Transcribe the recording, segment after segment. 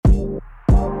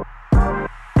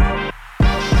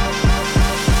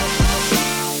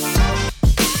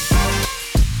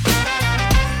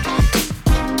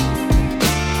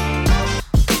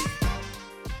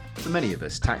of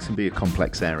us, tax can be a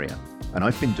complex area, and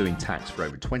I've been doing tax for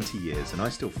over 20 years and I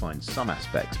still find some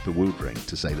aspects bewildering,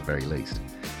 to say the very least.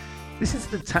 This is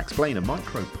the Taxplainer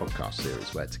micro podcast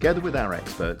series where, together with our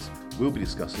experts, we'll be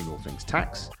discussing all things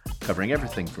tax, covering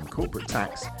everything from corporate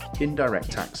tax,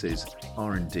 indirect taxes,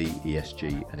 R&D,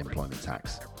 ESG and employment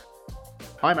tax.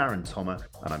 I'm Aaron Thomer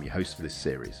and I'm your host for this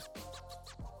series.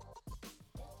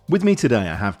 With me today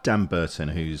I have Dan Burton,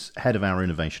 who's head of our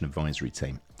innovation advisory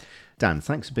team. Dan,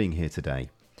 thanks for being here today.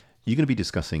 You're going to be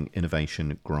discussing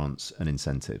innovation, grants and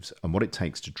incentives and what it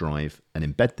takes to drive and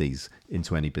embed these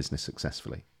into any business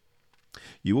successfully.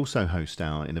 You also host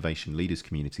our innovation leaders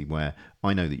community, where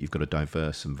I know that you've got a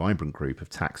diverse and vibrant group of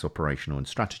tax, operational and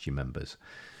strategy members.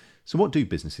 So what do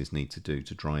businesses need to do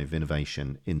to drive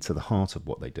innovation into the heart of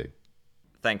what they do?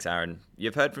 Thanks, Aaron.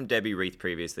 You've heard from Debbie Reith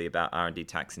previously about R&D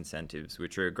tax incentives,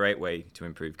 which are a great way to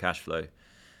improve cash flow.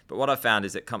 But what I've found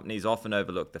is that companies often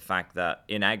overlook the fact that,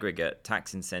 in aggregate,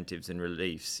 tax incentives and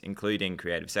reliefs, including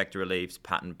creative sector reliefs,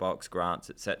 patent box grants,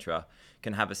 etc.,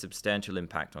 can have a substantial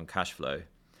impact on cash flow.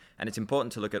 And it's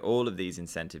important to look at all of these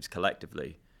incentives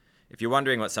collectively. If you're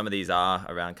wondering what some of these are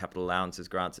around capital allowances,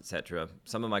 grants, etc.,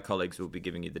 some of my colleagues will be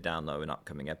giving you the down low in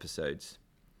upcoming episodes.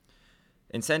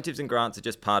 Incentives and grants are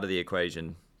just part of the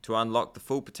equation. To unlock the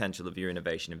full potential of your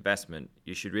innovation investment,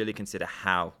 you should really consider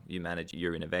how you manage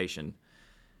your innovation.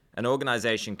 An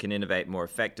organization can innovate more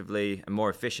effectively and more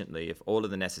efficiently if all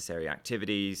of the necessary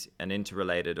activities and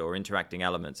interrelated or interacting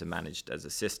elements are managed as a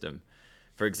system.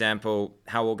 For example,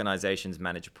 how organizations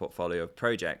manage a portfolio of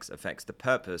projects affects the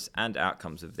purpose and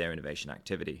outcomes of their innovation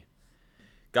activity.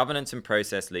 Governance and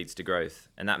process leads to growth,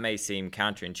 and that may seem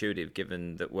counterintuitive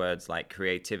given that words like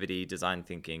creativity, design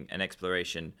thinking, and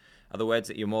exploration are the words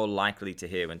that you're more likely to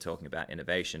hear when talking about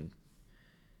innovation.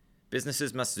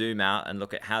 Businesses must zoom out and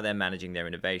look at how they're managing their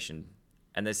innovation,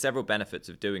 and there's several benefits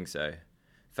of doing so.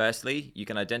 Firstly, you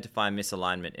can identify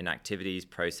misalignment in activities,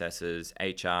 processes,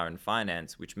 HR, and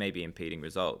finance which may be impeding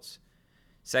results.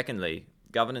 Secondly,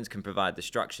 governance can provide the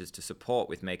structures to support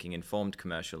with making informed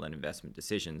commercial and investment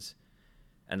decisions.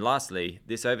 And lastly,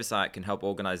 this oversight can help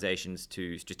organizations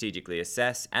to strategically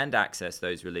assess and access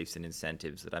those reliefs and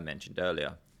incentives that I mentioned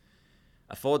earlier.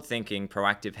 A forward-thinking,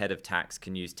 proactive head of tax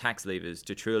can use tax levers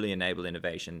to truly enable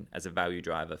innovation as a value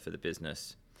driver for the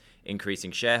business,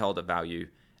 increasing shareholder value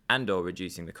and/or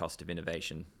reducing the cost of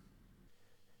innovation.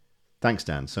 Thanks,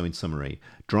 Dan. So in summary,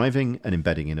 driving and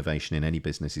embedding innovation in any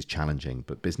business is challenging,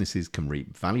 but businesses can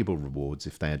reap valuable rewards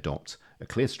if they adopt a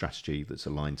clear strategy that's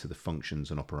aligned to the functions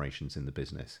and operations in the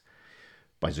business.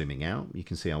 By zooming out, you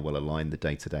can see how well aligned the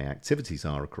day-to-day activities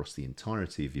are across the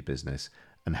entirety of your business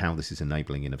and how this is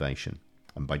enabling innovation.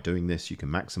 And by doing this, you can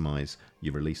maximize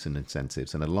your release and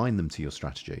incentives and align them to your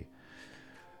strategy.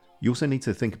 You also need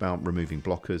to think about removing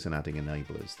blockers and adding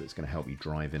enablers that's going to help you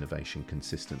drive innovation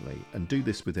consistently, and do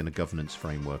this within a governance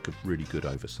framework of really good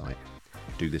oversight.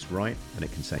 Do this right and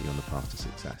it can set you on the path to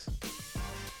success.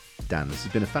 Dan, this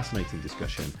has been a fascinating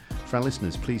discussion. For our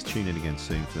listeners, please tune in again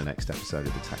soon for the next episode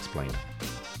of the Taxplainer.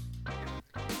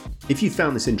 If you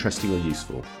found this interesting or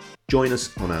useful, join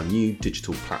us on our new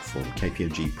digital platform,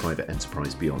 KPMG Private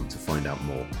Enterprise Beyond, to find out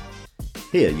more.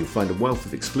 Here you'll find a wealth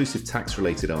of exclusive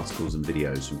tax-related articles and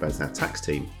videos from both our tax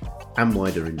team and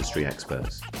wider industry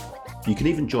experts. You can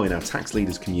even join our tax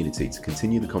leaders community to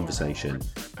continue the conversation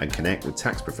and connect with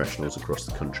tax professionals across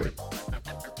the country.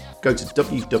 Go to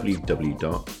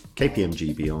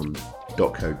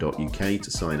www.kpmgbeyond.co.uk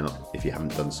to sign up if you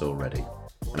haven't done so already,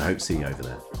 and I hope to see you over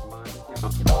there.